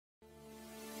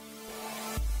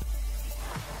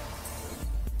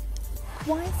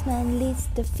Wise man leads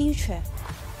the future.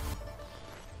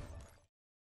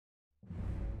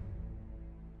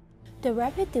 The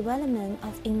rapid development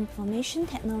of information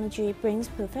technology brings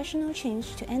professional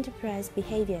change to enterprise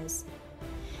behaviors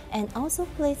and also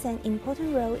plays an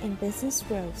important role in business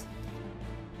growth.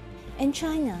 In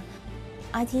China,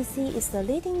 ITC is the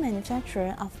leading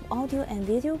manufacturer of audio and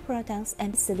video products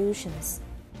and solutions.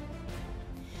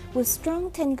 With strong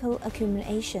technical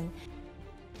accumulation,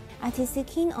 ITC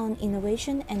keen on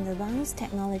innovation and advanced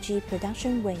technology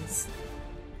production ways.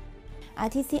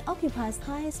 ITC occupies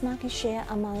highest market share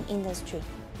among industry.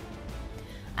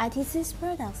 ITC's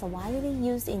products are widely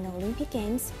used in Olympic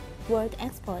Games, World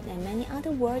Expo, and many other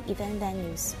world event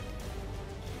venues.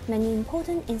 Many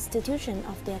important institutions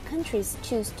of their countries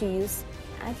choose to use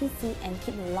ITC and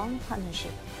keep a long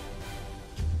partnership.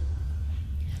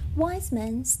 Wise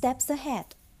man steps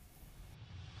ahead.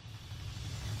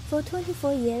 For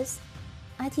 24 years,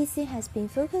 ITC has been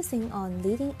focusing on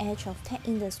leading edge of tech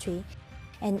industry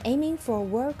and aiming for a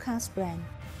world-class brand.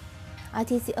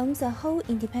 ITC owns a whole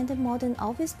independent modern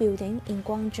office building in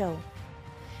Guangzhou.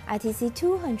 ITC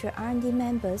 200 R&D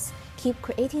members keep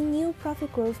creating new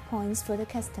profit growth points for the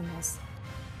customers.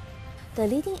 The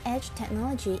leading edge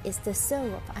technology is the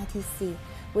soul of ITC,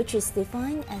 which is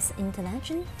defined as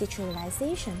intelligence,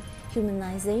 digitalization,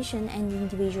 humanization, and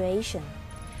individuation.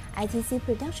 ITC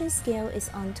production scale is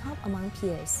on top among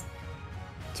peers.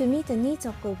 To meet the needs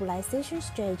of globalization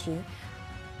strategy,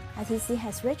 ITC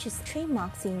has registered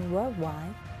trademarks in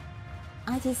worldwide.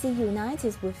 ITC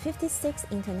united with 56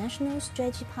 international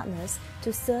strategy partners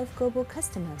to serve global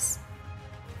customers.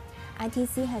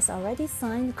 ITC has already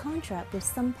signed a contract with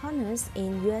some partners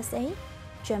in USA,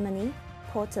 Germany,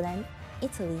 Portland,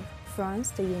 Italy,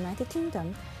 France, the United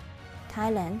Kingdom,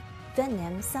 Thailand,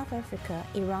 Vietnam, South Africa,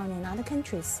 Iran, and other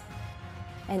countries,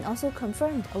 and also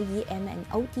confirmed OEM and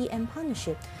ODM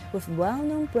partnership with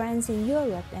well-known brands in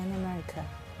Europe and America.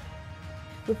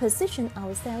 We position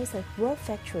ourselves as World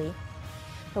Factory,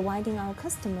 providing our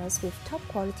customers with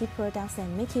top-quality products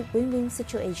and make it win-win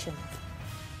situation.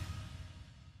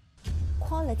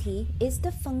 Quality is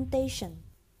the foundation.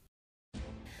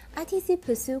 ITC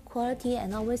pursue quality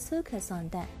and always focus on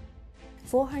that.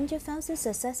 400,000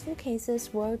 successful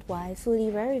cases worldwide fully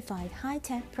verified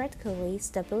high-tech, practically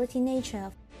stability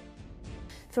nature.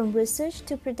 From research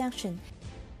to production,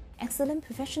 excellent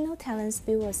professional talents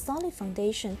build a solid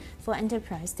foundation for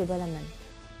enterprise development.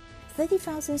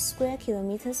 30,000 square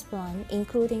kilometers plan,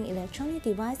 including electronic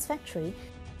device factory,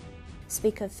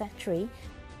 speaker factory,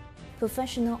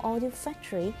 professional audio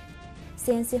factory,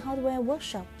 CNC hardware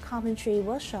workshop, carpentry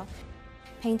workshop,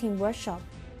 painting workshop,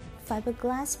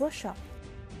 fiberglass workshop,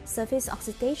 surface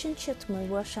oxidation treatment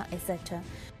workshop, etc.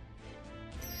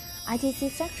 ITC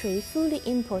factory fully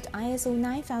import ISO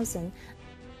 9000,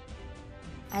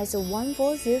 ISO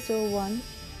 14001,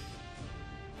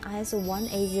 ISO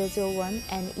 18001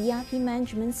 and ERP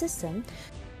management system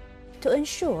to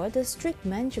ensure the strict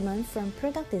management from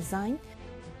product design,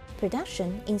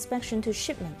 production, inspection to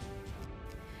shipment.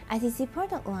 ITC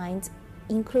product lines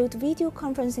include video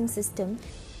conferencing system,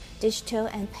 digital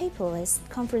and paperless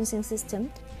conferencing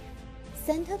system,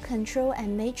 center control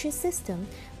and matrix system,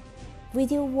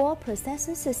 video wall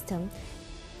processor system,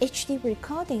 HD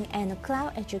recording and a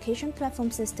cloud education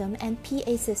platform system, and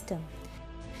PA system.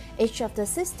 Each of the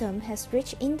systems has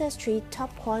reached industry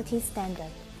top quality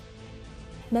standard.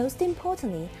 Most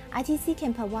importantly, ITC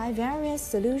can provide various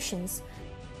solutions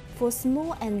for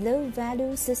small and low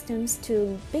value systems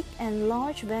to big and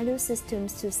large value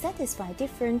systems to satisfy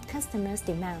different customers'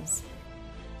 demands.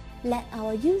 Let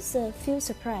our user feel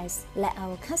surprised, let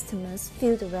our customers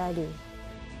feel the value.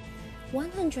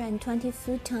 120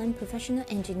 full-time professional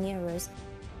engineers,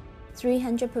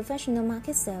 300 professional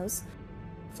market sales,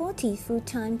 40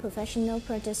 full-time professional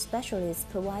project specialists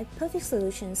provide perfect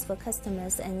solutions for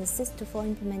customers and assist for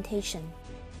implementation.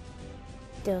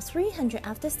 There are 300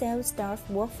 after-sales staff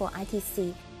work for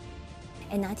ITC,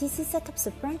 and ITC setups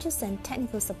of branches and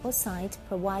technical support sites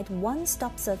provide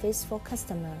one-stop service for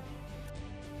customer.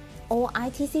 All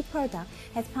ITC products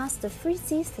have passed the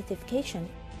 3C certification.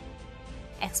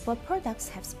 Export products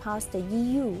have passed the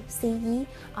EU, CE,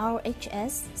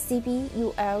 RHS, CB,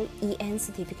 UL, EN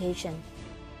certification.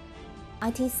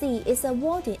 ITC is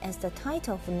awarded as the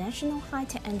title of National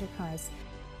High-Tech Enterprise.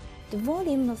 The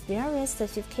volume of various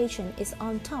certification is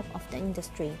on top of the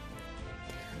industry.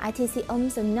 ITC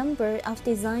owns a number of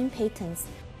design patents,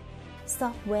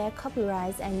 software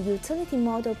copyrights, and utility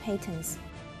model patents.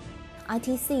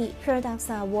 ITC products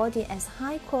are awarded as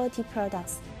high-quality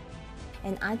products,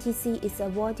 and ITC is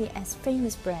awarded as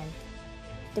famous brand,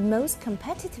 the most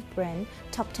competitive brand,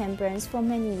 top 10 brands for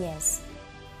many years.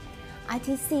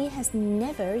 ITC has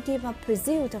never given up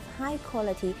pursuit of high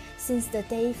quality since the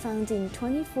day founding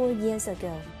 24 years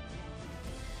ago.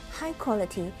 High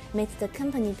quality makes the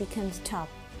company become top.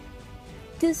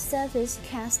 Good service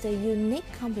casts the unique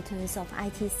competence of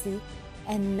ITC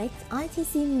and makes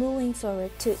ITC moving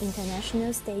forward to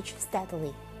international stage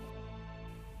steadily.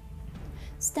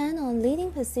 Stand on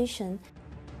leading position,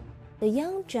 the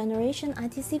young generation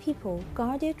ITC people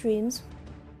guard their dreams,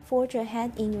 forge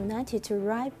ahead in united to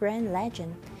write brand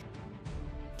legend.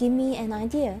 Give me an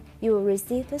idea, you will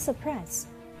receive a surprise.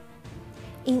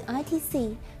 In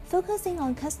ITC, focusing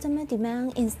on customer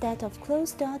demand instead of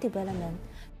closed-door development,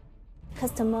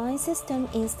 customized system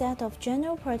instead of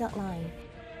general product line,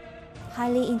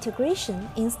 highly integration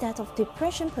instead of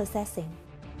depression processing.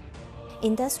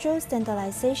 Industrial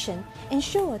standardization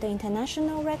ensure the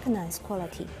international recognized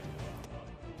quality.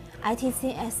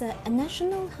 ITC as a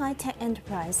national high-tech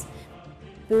enterprise,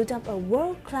 build up a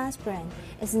world-class brand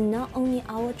is not only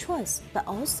our choice but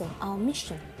also our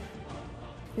mission.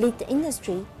 Lead the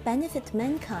industry, benefit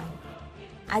mankind.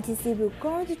 ITC will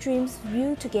guard the dreams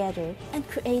viewed together and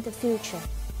create the future.